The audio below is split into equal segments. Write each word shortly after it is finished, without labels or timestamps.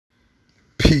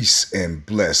Peace and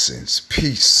blessings.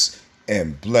 Peace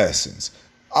and blessings.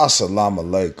 Assalamu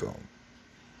alaikum.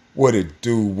 What it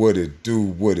do, what it do,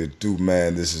 what it do,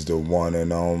 man. This is the one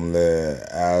and only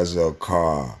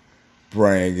Azakar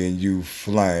bringing you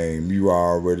flame. You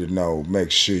already know.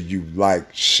 Make sure you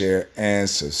like, share, and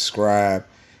subscribe.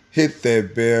 Hit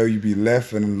that bell. You be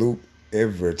left in the loop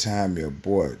every time your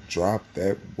boy drop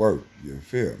that work. You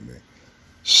feel me?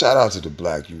 Shout out to the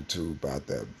black YouTube out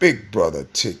there. Big Brother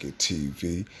Ticket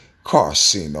TV,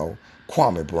 Carcino,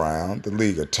 Kwame Brown, the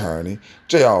league attorney,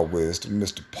 J.R. Wisdom,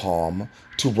 Mr. Palmer,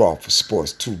 Too Raw for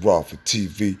Sports, Too Raw for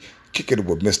TV, Kicking It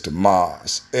with Mr.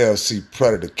 Mars, LC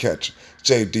Predator Catcher,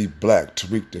 J.D. Black,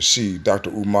 Tariq Nasheed,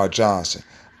 Dr. Umar Johnson,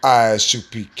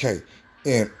 ISUPK,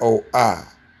 NOI,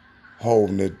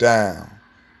 holding it down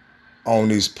on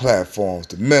these platforms.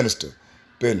 The minister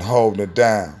been holding it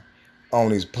down on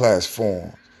these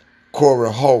platforms.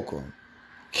 Corey Holcomb,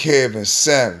 Kevin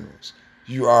Samuels,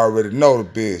 you already know the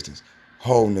business,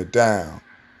 holding it down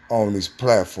on these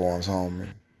platforms, homie.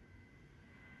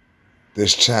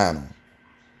 This channel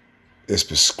is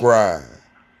prescribed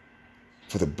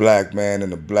for the black man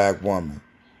and the black woman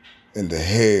in the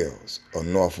hells of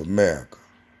North America,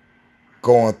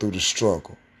 going through the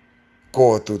struggle,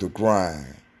 going through the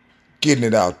grind, getting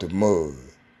it out the mud,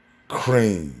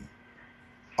 cream,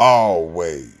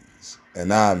 always,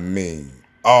 and I mean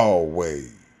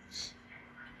always,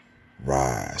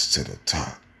 rise to the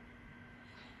top.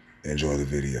 Enjoy the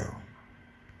video.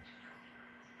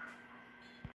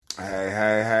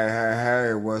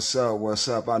 Hey, what's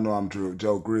up? I know I'm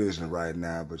Joe Grizzly right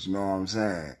now, but you know what I'm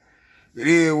saying? It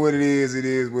is what it is, it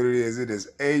is what it is. It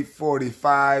is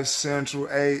 8:45 Central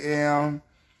AM.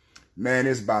 Man,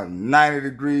 it's about 90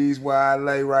 degrees where I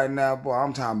lay right now. Boy,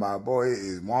 I'm talking about, boy, it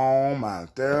is warm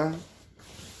out there.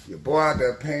 Your boy out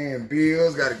there paying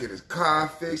bills, got to get his car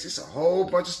fixed. It's a whole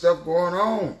bunch of stuff going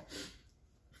on.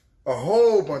 A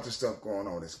whole bunch of stuff going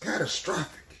on. It's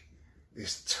catastrophic.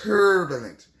 It's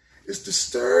turbulent. It's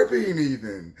disturbing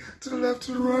even. To the left,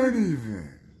 to the right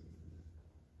even.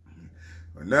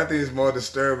 But nothing is more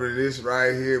disturbing than this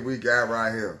right here we got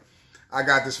right here. I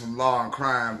got this from Law and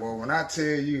Crime, boy. When I tell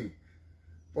you,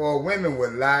 boy, women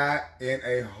would lie in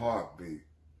a heartbeat.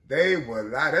 They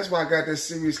would lie. That's why I got this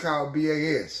series called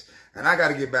BAS. And I got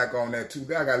to get back on that too.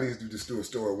 I got to at least do a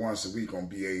story once a week on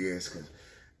BAS because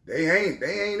they ain't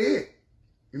it.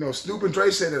 You know, Snoop and Dre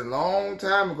said it a long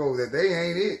time ago that they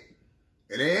ain't it.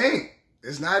 And they ain't.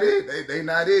 It's not it. They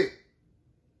not it.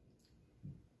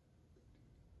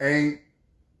 Ain't.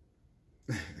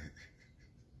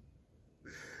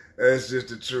 That's just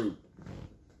the truth.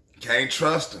 Can't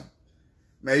trust them.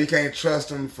 Man, you can't trust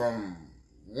them from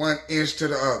 1 inch to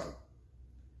the other.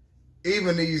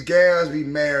 Even these gals be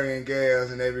marrying gals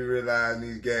and they be realizing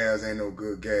these gals ain't no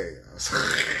good gals.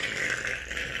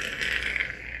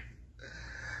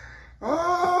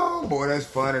 Oh, boy, that's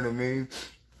funny to me.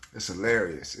 It's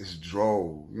hilarious. It's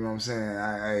droll. You know what I'm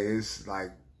saying? It's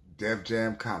like Def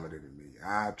Jam comedy to me.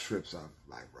 I trips off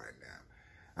life right now.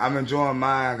 I'm enjoying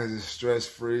mine because it's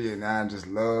stress-free and I just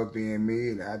love being me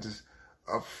and I just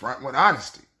upfront with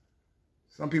honesty.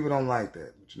 Some people don't like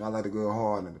that, but you know, I like to go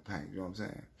hard in the paint, you know what I'm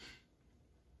saying?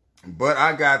 But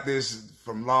I got this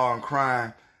from Law and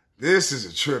Crime. This is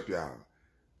a trip, y'all.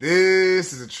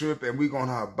 This is a trip, and we're going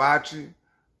to hibachi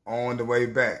on the way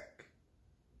back.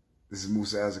 This is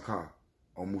Musa Azakar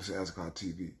on Musa Azakar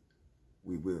TV.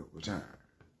 We will return.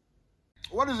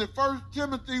 What is it, 1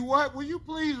 Timothy what? Will you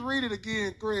please read it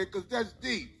again, Craig, because that's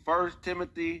deep. 1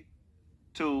 Timothy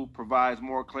 2 provides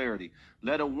more clarity.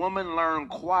 Let a woman learn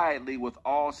quietly with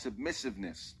all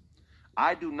submissiveness.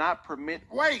 I do not permit...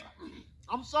 Wait,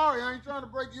 I'm sorry. I ain't trying to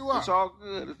break you up. It's all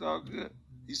good. It's all good.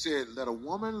 He said, let a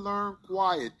woman learn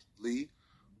quietly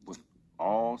with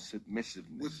all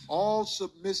submissiveness. With all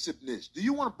submissiveness. Do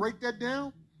you want to break that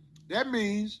down? That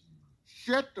means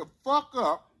shut the fuck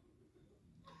up.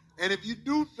 And if you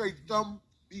do say something,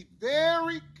 be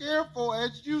very careful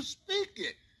as you speak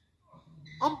it.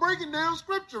 I'm breaking down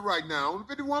scripture right now on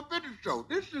the 5150 show.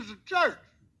 This is a church.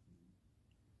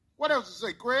 What else to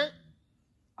say, Craig?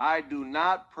 I do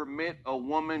not permit a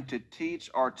woman to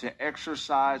teach or to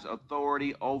exercise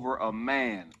authority over a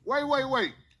man.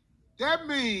 Wait. That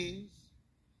means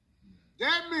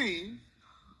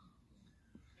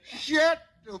shut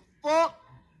the fuck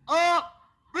up,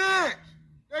 bitch.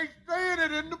 They saying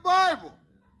it in the Bible.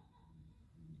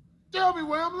 Tell me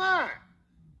where I'm lying.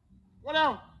 What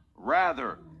else?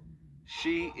 Rather,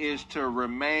 she is to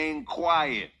remain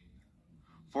quiet.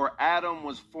 For Adam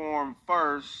was formed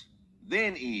first,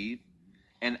 then Eve,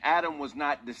 and Adam was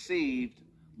not deceived,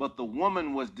 but the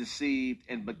woman was deceived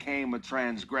and became a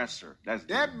transgressor.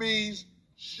 That means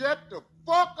Shut the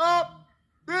fuck up,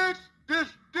 bitch. This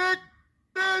dick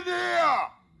been here.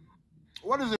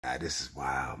 What is it? This is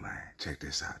wild, man. Check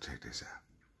this out. Check this out.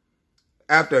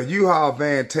 After a U-Haul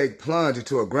van take plunge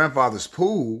into her grandfather's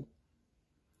pool,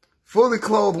 fully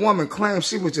clothed woman claims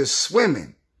she was just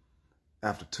swimming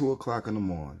after 2 o'clock in the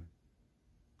morning.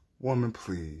 Woman,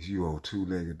 please, you old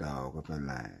two-legged dog up in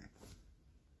line.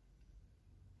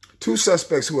 2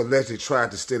 suspects who allegedly tried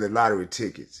to steal lottery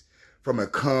tickets from a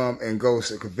come and go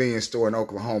convenience store in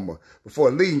Oklahoma before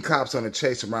leading cops on a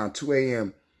chase around 2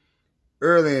 a.m.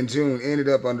 early in June ended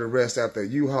up under arrest after a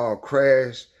U-Haul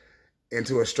crashed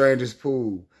into a stranger's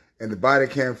pool, and the body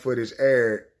cam footage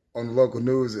aired on the local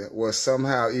news was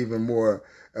somehow even more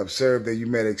absurd than you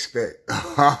might expect.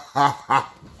 I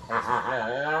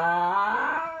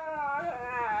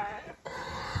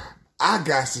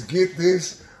got to get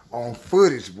this on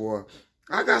footage, boy.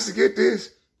 I got to get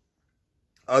this.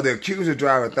 The accuser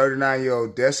driver,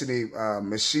 39-year-old Destiny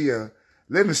Mashia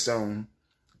Livingstone,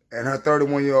 and her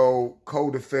 31-year-old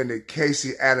co-defendant,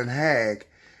 Casey Allen Hagg,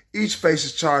 each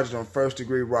faces charges on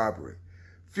first-degree robbery,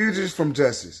 fugitives from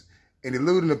justice, and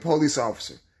eluding a police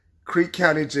officer. Creek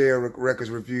County Jail records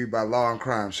reviewed by Law and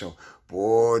Crime show.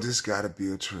 Boy, this gotta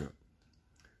be a trip.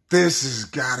 This has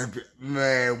gotta be,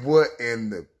 man, what in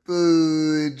the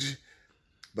fudge?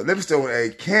 But Livingstone, a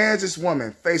Kansas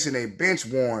woman facing a bench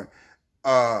warrant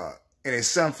in a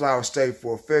Sunflower State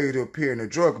for failure to appear in a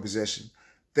drug possession,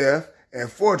 theft,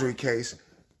 and forgery case,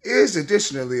 is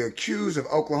additionally accused of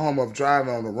Oklahoma of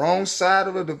driving on the wrong side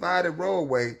of a divided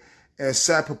roadway in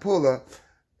Sapopula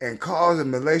and causing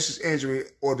malicious injury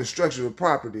or destruction of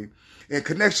property in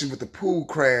connection with the pool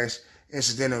crash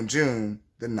incident on June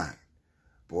the 9th.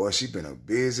 Boy, she been a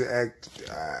busy,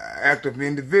 active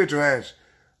individual, hasn't she?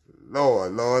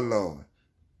 Lord, Lord, Lord.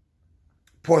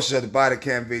 Portions of the body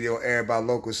cam video aired by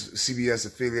local CBS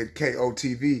affiliate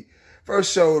KOTV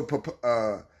first showed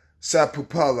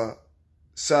Sapopula,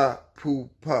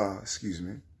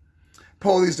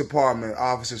 Police department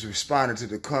officers responded to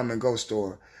the come-and-go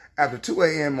store after 2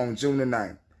 a.m. on June the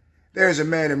 9th. There is a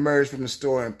man emerged from the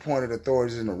store and pointed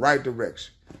authorities in the right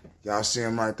direction. Y'all see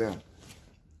him right there.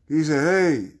 He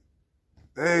said,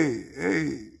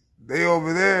 hey, they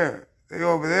over there. They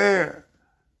over there.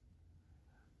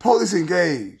 Police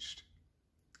engaged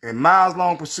in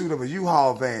miles-long pursuit of a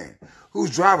U-Haul van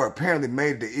whose driver apparently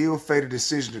made the ill-fated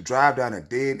decision to drive down a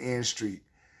dead-end street,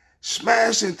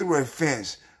 smashing through a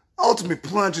fence, ultimately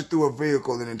plunging through a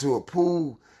vehicle and into a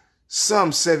pool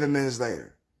some 7 minutes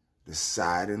later.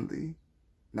 Decidedly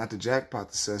not the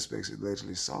jackpot the suspects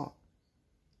allegedly sought.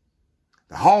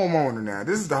 The homeowner now,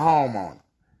 this is the homeowner,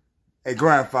 a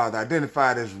grandfather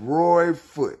identified as Roy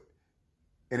Foote,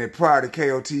 in a prior to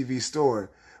KOTV story,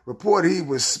 reported he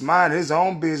was minding his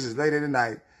own business late at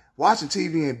night, watching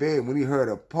TV in bed when he heard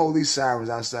a police sirens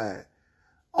outside,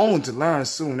 only to learn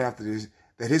soon after this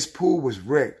that his pool was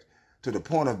wrecked to the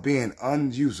point of being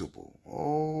unusable.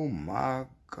 Oh my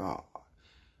God.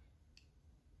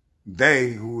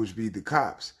 They, who would be the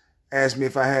cops, asked me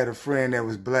if I had a friend that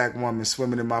was a black woman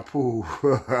swimming in my pool.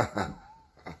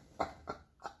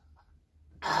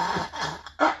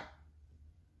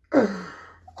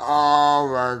 Oh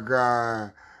my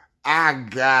God. I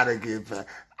gotta get back.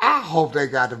 I hope they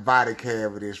got the body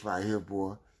cam of this right here,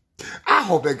 boy. I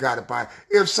hope they got it by.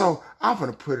 If so, I'm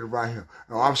gonna put it right here.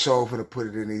 Oh, I'm sure gonna put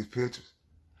it in these pictures.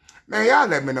 Man, y'all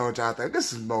let me know what y'all think.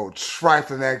 This is the most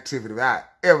trifling activity I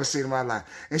ever seen in my life.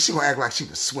 And she gonna act like she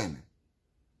was swimming.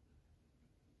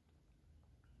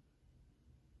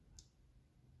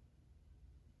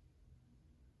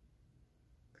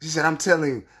 She said, I'm telling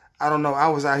you, I don't know, I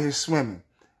was out here swimming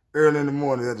early in the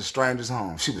morning at the stranger's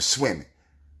home. She was swimming.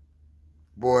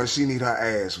 Boy, she need her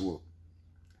ass whooped.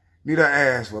 Need her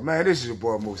ass whooped. Man, this is your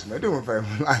boy Moose, man. Do me a favor,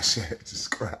 like, share,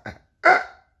 subscribe.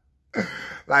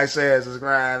 Like, share,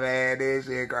 subscribe, man. This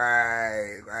shit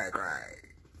crazy.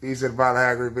 Peace to the Father,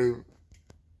 hungry people.